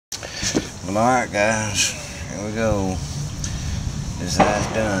But alright guys, here we go. This side's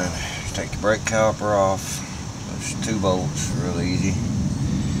done. Take the brake caliper off. There's 2 bolts, real easy.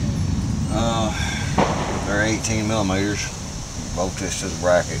 They're 18 millimeters. Bolt this to the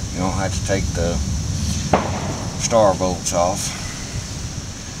bracket. You don't have to take the star bolts off.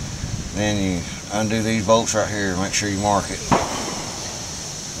 Then you undo these bolts right here. Make sure you mark it, so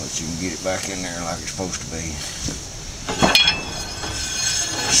that you can get it back in there like it's supposed to be.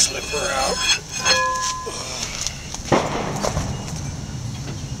 Slip her out.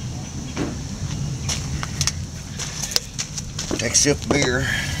 Take a sip of beer.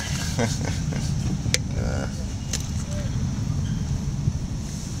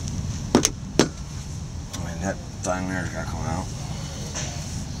 That thing there's got to come out.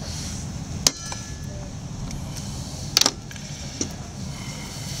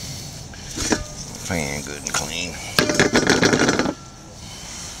 Fan good and clean.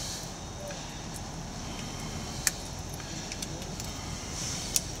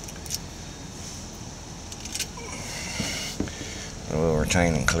 A little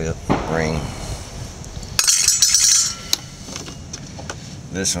retaining clip ring.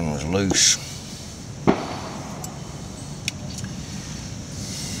 This one was loose.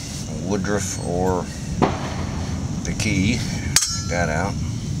 Woodruff or the key. Got out.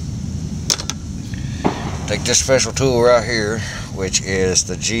 Take this special tool right here, which is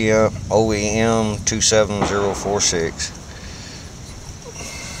the OEM 27046.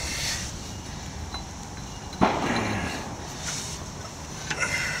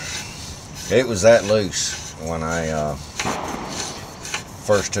 It was that loose when I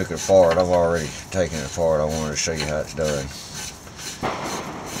first took it apart. I've already taken it apart. I wanted to show you how it's done.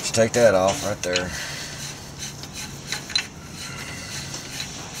 Just take that off right there.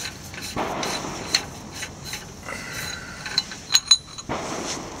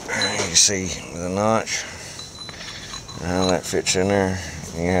 And you can see the notch and how that fits in there.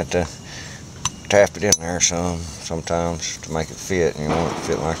 You have to tap it in there sometimes to make it fit, and you want it to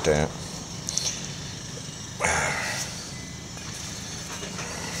fit like that.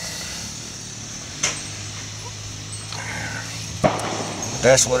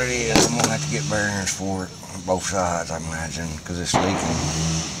 That's what it is. I'm going to have to get bearings for it on both sides, I imagine, because it's leaking.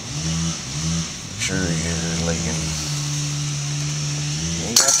 Sure it's leaking.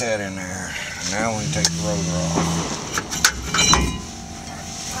 You got that in there. Now we can take the rotor off.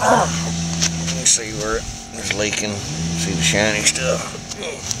 You can see where it's leaking. See the shiny stuff.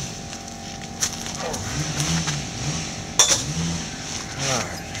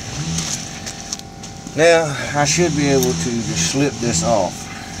 Alright. Now, I should be able to just slip this off.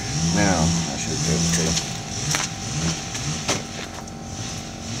 Now, I should be able to.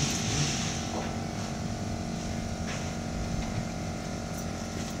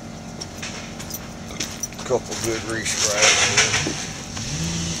 Couple good re-stripes here.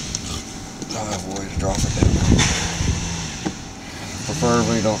 I'll have a way to drop it down.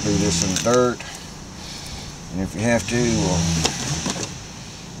 Preferably don't do this in the dirt. And if you have to,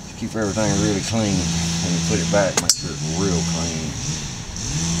 keep everything really clean. When you put it back, make sure it's real clean.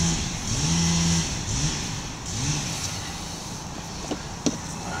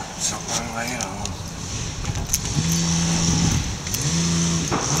 Something to lay it on.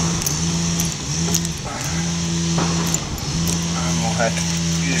 I'm gonna have to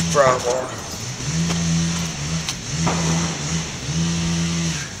use pry bar.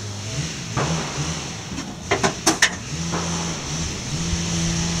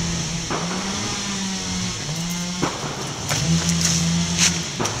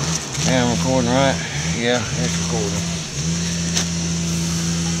 Yeah, I'm recording, right? Yeah, it's recording.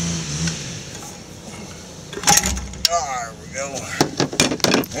 There we go.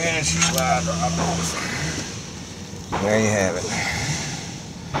 And she slides right off. There you have it.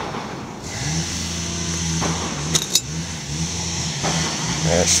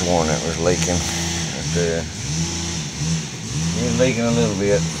 That's the one that was leaking right there. It's leaking a little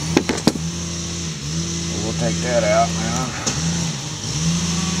bit. We'll take that out now.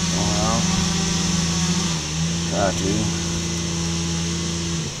 Try to get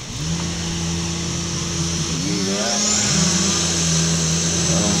it out.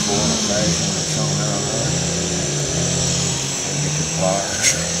 I'm pulling it back and it's on down there. Get the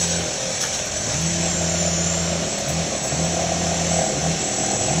pliers.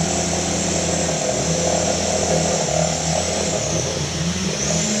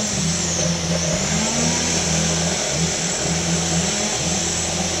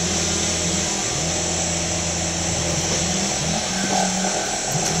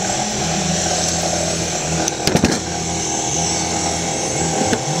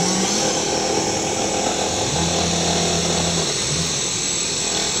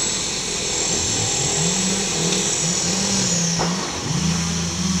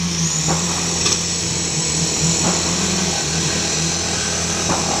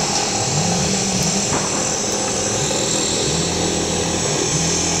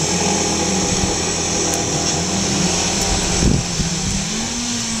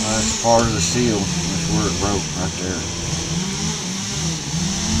 part of the seal. That's where it broke right there.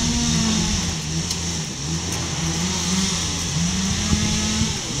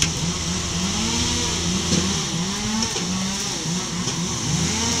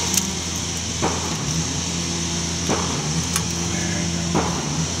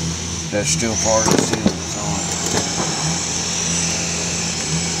 That's still part of the seal that's on it.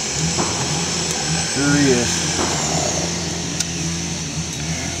 Sure is.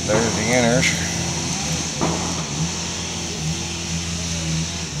 There's the inners.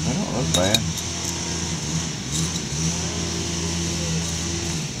 They don't look bad.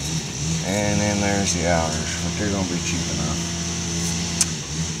 And then there's the outers, but they're going to be cheap enough.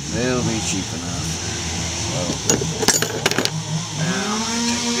 They'll be cheap enough. So, now I'm going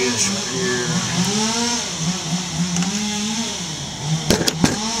to take this right here.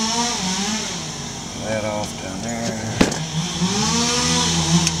 That off down there.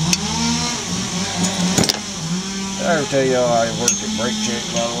 Did I ever tell y'all I worked at brake check,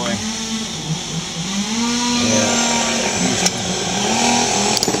 by the way? Yeah.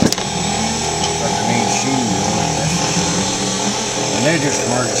 Fucker needs shoes on it, that's for sure. And they're just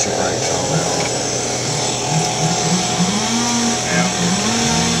emergency brakes all out.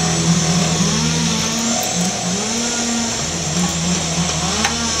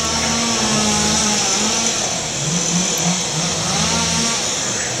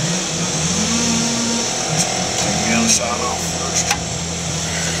 Side off first.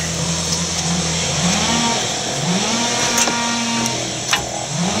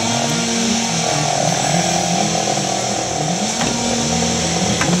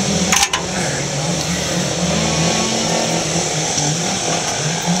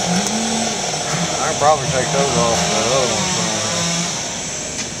 I'll probably take those off that other one somewhere.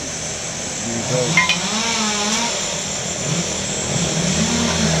 Use those.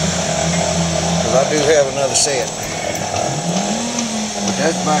 Because I do have another set.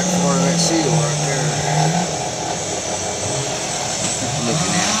 That's back part of that seal right there.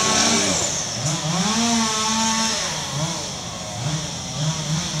 Looking at it.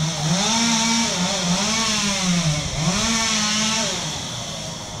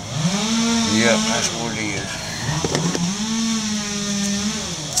 Yep, that's what it is.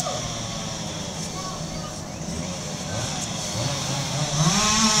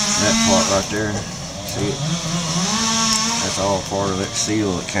 That part right there, see it? That's all part of that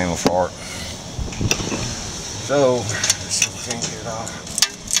seal that came apart. So, let's see if we can get it off.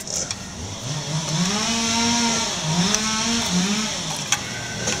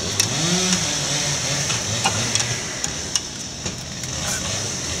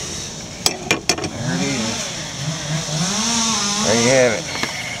 There it is. There you have it.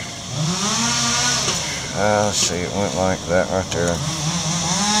 Let's see, it went like that right there.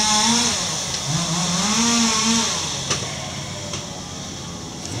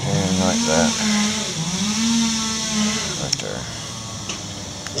 Like that, right there.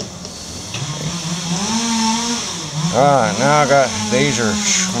 Alright, now I got, these are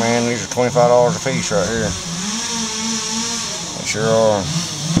 $25 a piece right here. They sure are.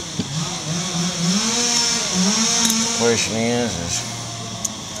 The question is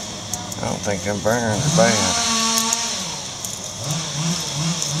I don't think them bearings are bad.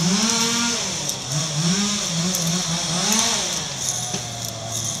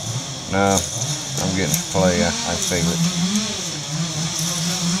 No, I'm getting to play. I feel it.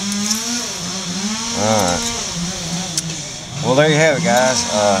 Alright. Well, there you have it, guys.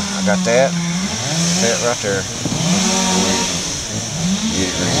 I got that right there. Get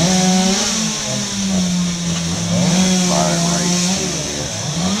it ready. Fire race.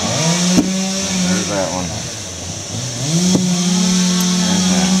 There's that one. There's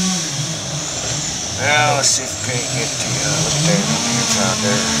that. Now, let's see if we can't get to look at that on the inside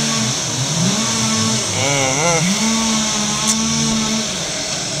there.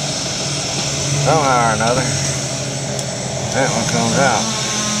 Somehow or another, that one comes out.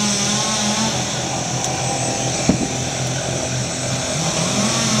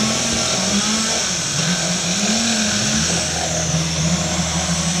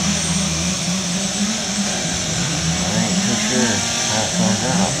 I ain't too sure how it comes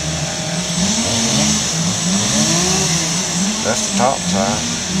out. That's the top side.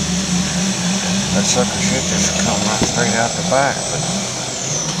 That sucker should just come right straight out the back, but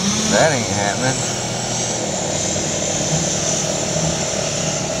that ain't happening.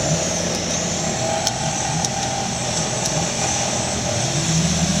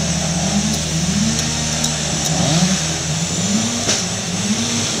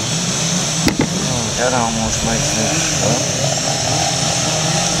 Oh, that almost makes this up.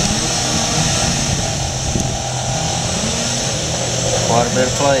 Quite a bit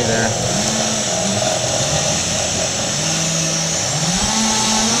of play there.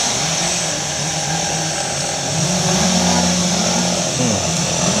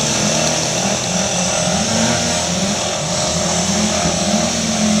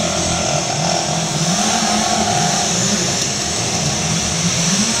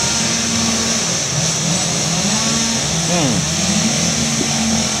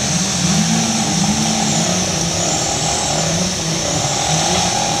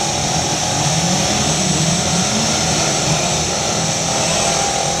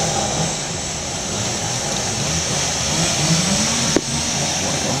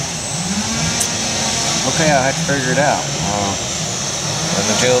 Okay, I'll have to figure it out. But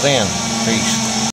until then, peace.